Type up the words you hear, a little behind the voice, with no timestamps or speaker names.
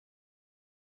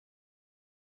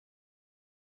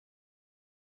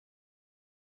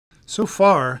So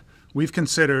far, we've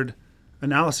considered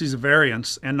analyses of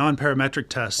variance and nonparametric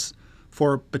tests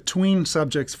for between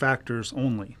subjects factors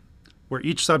only, where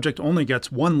each subject only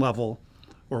gets one level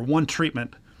or one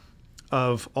treatment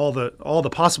of all the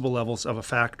possible levels of a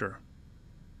factor.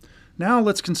 Now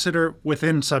let's consider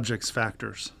within subjects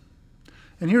factors.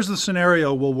 And here's the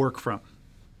scenario we'll work from.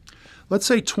 Let's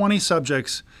say 20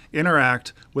 subjects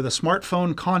interact with a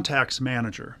smartphone contacts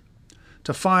manager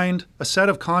to find a set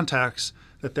of contacts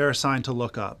that they're assigned to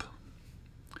look up.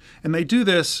 And they do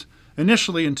this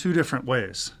initially in two different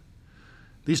ways.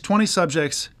 These 20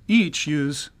 subjects each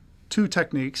use two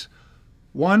techniques.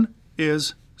 One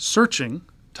is searching,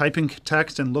 typing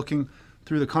text and looking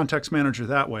through the contacts manager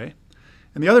that way.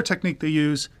 And the other technique they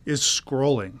use is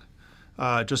scrolling,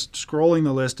 just scrolling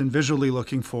the list and visually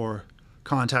looking for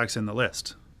contacts in the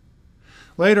list.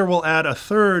 Later, we'll add a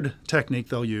third technique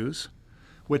they'll use,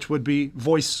 which would be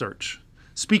voice search,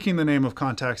 speaking the name of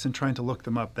contacts and trying to look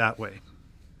them up that way.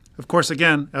 Of course,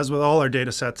 again, as with all our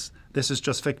data sets, this is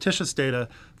just fictitious data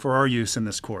for our use in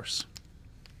this course.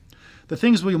 The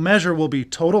things we'll measure will be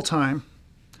total time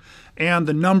and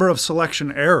the number of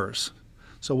selection errors.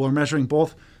 So we're measuring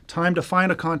both time to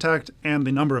find a contact and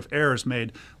the number of errors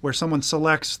made where someone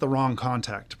selects the wrong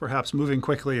contact, perhaps moving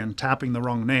quickly and tapping the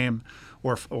wrong name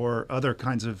or other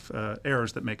kinds of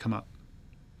errors that may come up.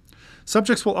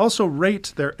 Subjects will also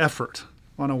rate their effort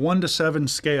on a 1 to 7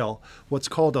 scale, what's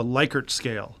called a Likert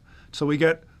scale. So we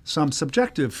get some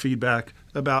subjective feedback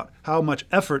about how much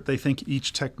effort they think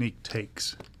each technique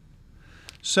takes.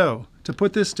 So to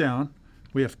put this down,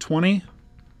 we have 20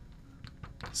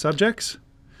 subjects.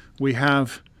 We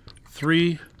have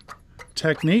 3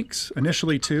 techniques,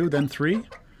 initially 2, then 3,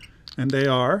 and they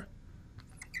are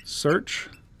search,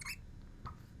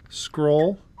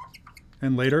 scroll,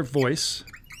 and later voice.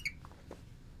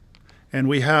 And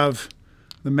we have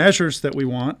the measures that we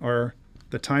want are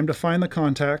the time to find the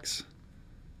contacts,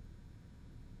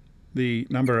 the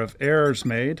number of errors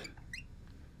made,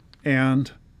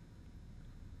 and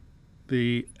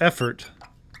the effort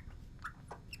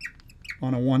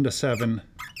on a 1 to 7,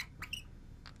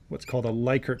 what's called a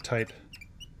Likert type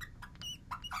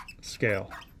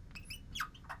scale.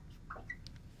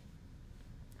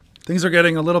 Things are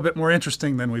getting a little bit more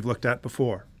interesting than we've looked at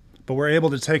before, but we're able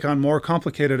to take on more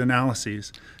complicated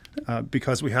analyses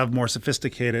because we have more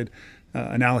sophisticated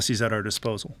analyses at our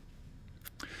disposal.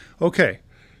 Okay,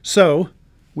 so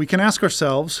we can ask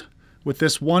ourselves, with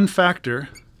this one factor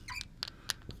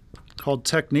called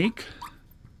technique,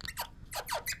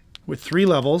 with 3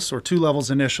 levels, or 2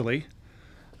 levels initially,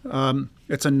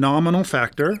 it's a nominal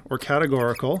factor, or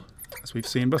categorical, as we've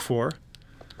seen before.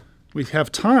 We have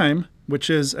time, which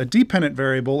is a dependent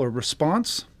variable, or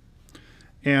response,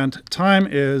 and time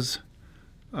is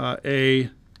a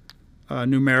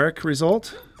numeric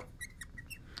result.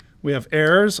 We have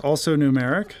errors, also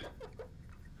numeric,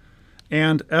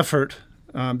 and effort.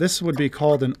 This would be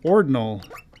called an ordinal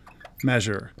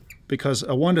measure, because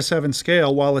a 1 to 7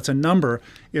 scale, while it's a number,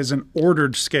 is an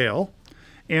ordered scale.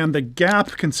 And the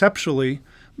gap conceptually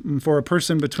for a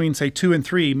person between, say, 2 and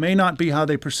 3 may not be how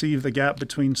they perceive the gap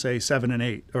between, say, 7 and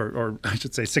 8, or I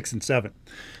should say 6 and 7,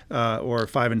 or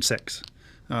 5 and 6.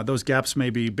 Those gaps may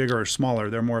be bigger or smaller.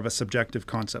 They're more of a subjective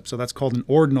concept. So that's called an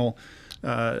ordinal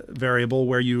variable,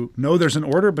 where you know there's an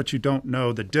order, but you don't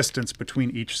know the distance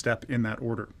between each step in that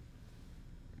order.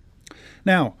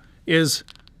 Now, is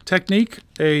technique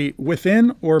a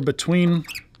within or between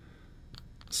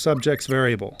subjects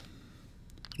variable?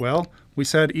 Well, we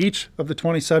said each of the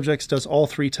 20 subjects does all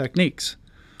 3 techniques.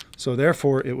 So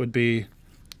therefore, it would be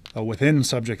a within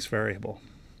subjects variable,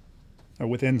 or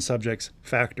within subjects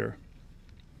factor.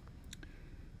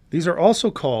 These are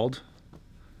also called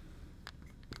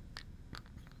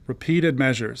repeated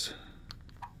measures.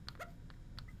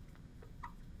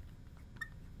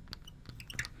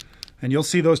 And you'll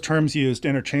see those terms used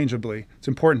interchangeably. It's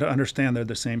important to understand they're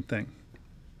the same thing.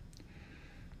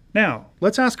 Now,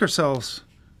 let's ask ourselves,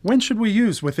 when should we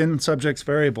use within subjects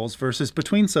variables versus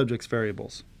between subjects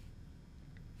variables?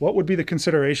 What would be the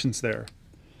considerations there?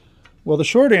 Well, the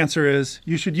short answer is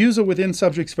you should use a within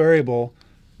subjects variable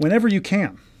whenever you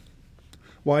can.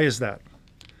 Why is that?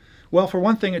 Well, for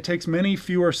one thing, it takes many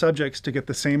fewer subjects to get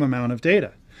the same amount of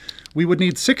data. We would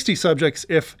need 60 subjects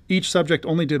if each subject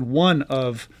only did one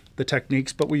of the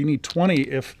techniques, but we need 20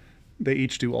 if they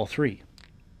each do all 3.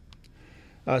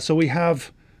 So we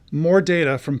have more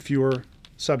data from fewer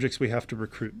subjects we have to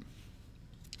recruit.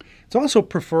 It's also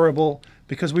preferable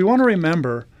because we want to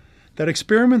remember that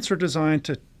experiments are designed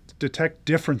to detect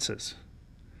differences.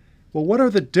 Well, what are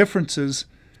the differences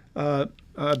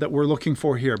that we're looking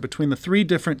for here between the 3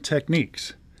 different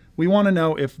techniques? we want to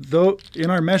know if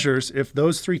in our measures, if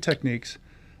those three techniques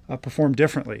perform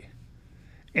differently.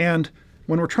 And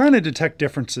when we're trying to detect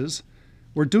differences,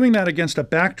 we're doing that against a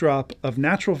backdrop of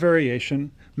natural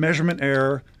variation, measurement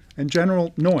error, and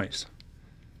general noise.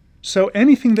 So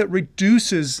anything that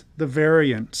reduces the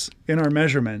variance in our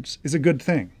measurements is a good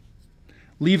thing,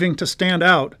 leaving to stand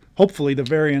out, hopefully, the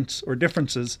variance or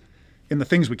differences in the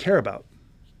things we care about.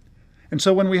 And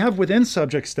so when we have within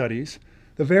subject studies,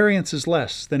 the variance is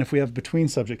less than if we have between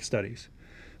subject studies,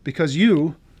 because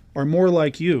you are more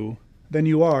like you than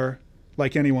you are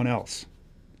like anyone else.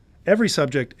 Every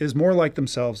subject is more like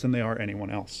themselves than they are anyone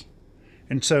else.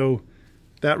 And so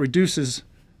that reduces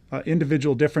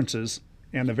individual differences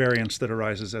and the variance that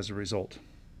arises as a result.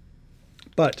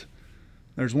 But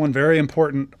there's one very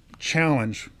important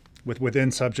challenge with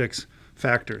within subjects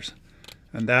factors,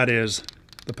 and that is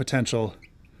the potential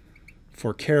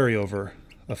for carryover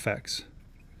effects.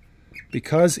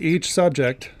 Because each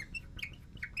subject,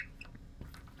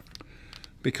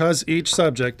 to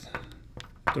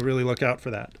really look out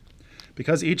for that,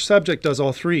 because each subject does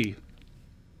all three,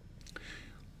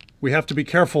 we have to be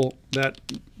careful that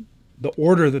the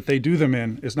order that they do them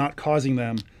in is not causing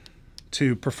them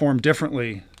to perform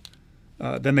differently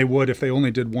than they would if they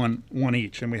only did one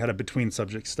each and we had a between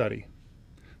subject study.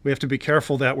 We have to be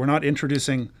careful that we're not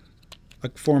introducing a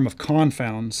form of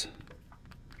confounds.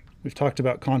 We've talked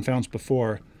about confounds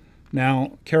before.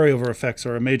 Now, carryover effects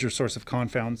are a major source of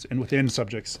confounds in within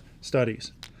subjects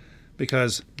studies,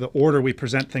 because the order we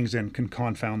present things in can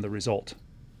confound the result.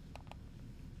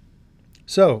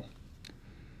 So,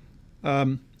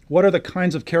 what are the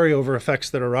kinds of carryover effects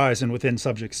that arise in within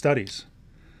subject studies?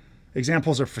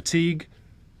 Examples are fatigue,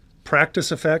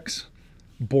 practice effects,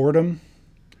 boredom,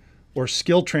 or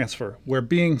skill transfer, where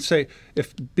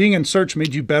if being in search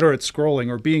made you better at scrolling,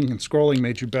 or being in scrolling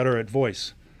made you better at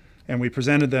voice, and we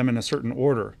presented them in a certain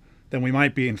order, then we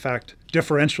might be, in fact,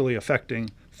 differentially affecting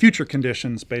future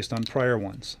conditions based on prior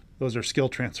ones. Those are skill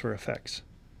transfer effects.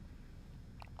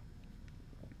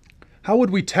 How would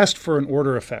we test for an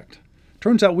order effect?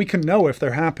 Turns out we can know if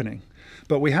they're happening,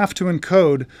 but we have to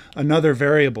encode another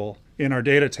variable in our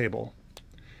data table.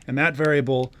 And that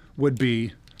variable would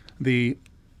be the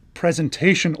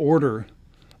presentation order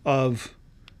of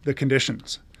the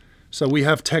conditions. So we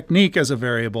have technique as a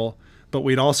variable, but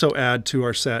we'd also add to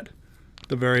our set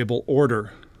the variable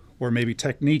order, or maybe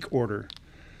technique order.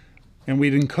 And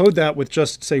we'd encode that with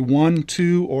just, say, 1,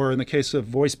 2, or in the case of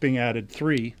voice being added,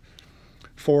 3,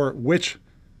 for which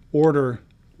order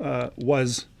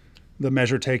was the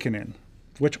measure taken in,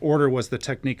 which order was the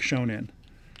technique shown in.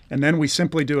 And then we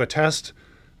simply do a test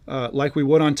like we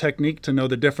would on technique to know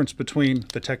the difference between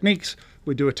the techniques.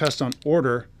 We do a test on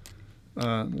order,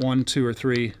 1, 2, or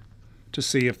 3, to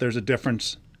see if there's a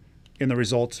difference in the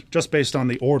results just based on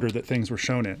the order that things were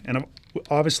shown in. And I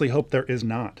obviously hope there is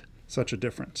not such a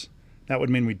difference. That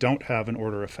would mean we don't have an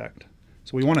order effect.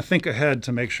 So we want to think ahead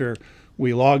to make sure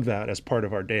we log that as part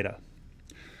of our data.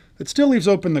 It still leaves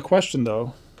open the question,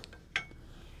 though,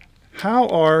 how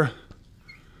are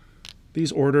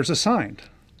these orders assigned?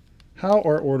 How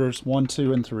are orders 1,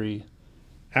 2, and 3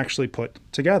 actually put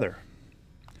together?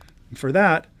 And for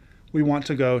that, we want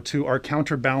to go to our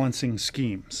counterbalancing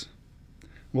schemes.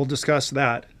 We'll discuss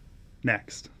that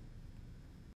next.